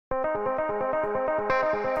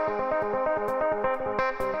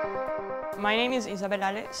My name is Isabelle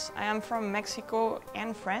Allès. I am from Mexico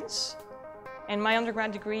and France, and my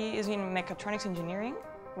undergrad degree is in Mechatronics Engineering,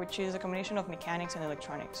 which is a combination of mechanics and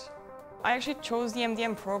electronics. I actually chose the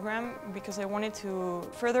MDM program because I wanted to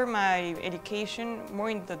further my education more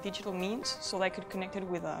in the digital means so that I could connect it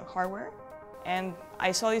with hardware. And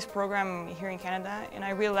I saw this program here in Canada and I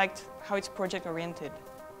really liked how it's project oriented.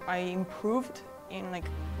 I improved in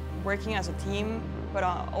working as a team, but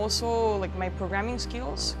also my programming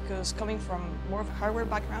skills, because coming from more of a hardware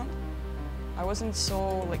background, I wasn't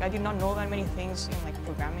so, I did not know that many things in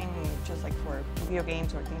programming, just for video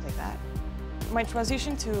games or things like that. My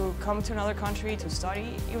transition to come to another country to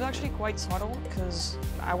study, it was actually quite subtle because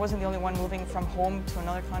I wasn't the only one moving from home to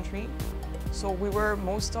another country. So we were,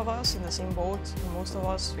 most of us, in the same boat, and most of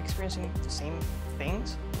us experiencing the same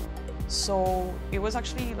things. So it was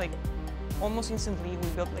actually almost instantly we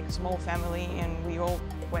built a small family and we all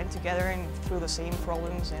went together and through the same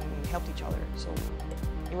problems and helped each other. So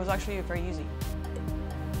it was actually very easy.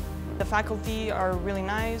 The faculty are really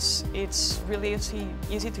nice. It's really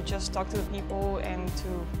easy to just talk to the people and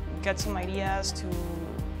to get some ideas, to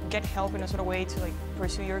get help in a sort of way to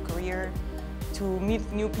pursue your career, to meet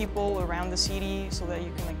new people around the city so that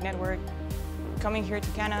you can network. Coming here to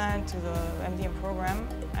Canada, to the MDM program,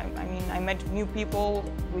 I met new people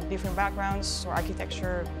with different backgrounds, so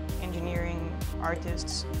architecture, engineering,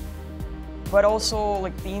 artists, but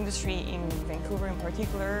also the industry in Vancouver in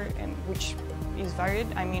particular, and which is varied.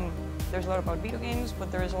 There's a lot about video games,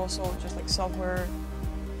 but there is also just software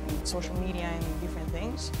and social media and different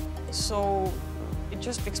things. So it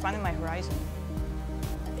just expanded my horizon.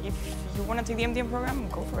 If you want to take the MDM program,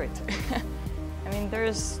 go for it.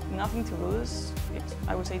 There's nothing to lose.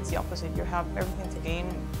 I would say it's the opposite. You have everything to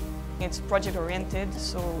gain. It's project-oriented,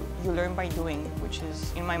 so you learn by doing, which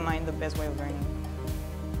is, in my mind, the best way of learning.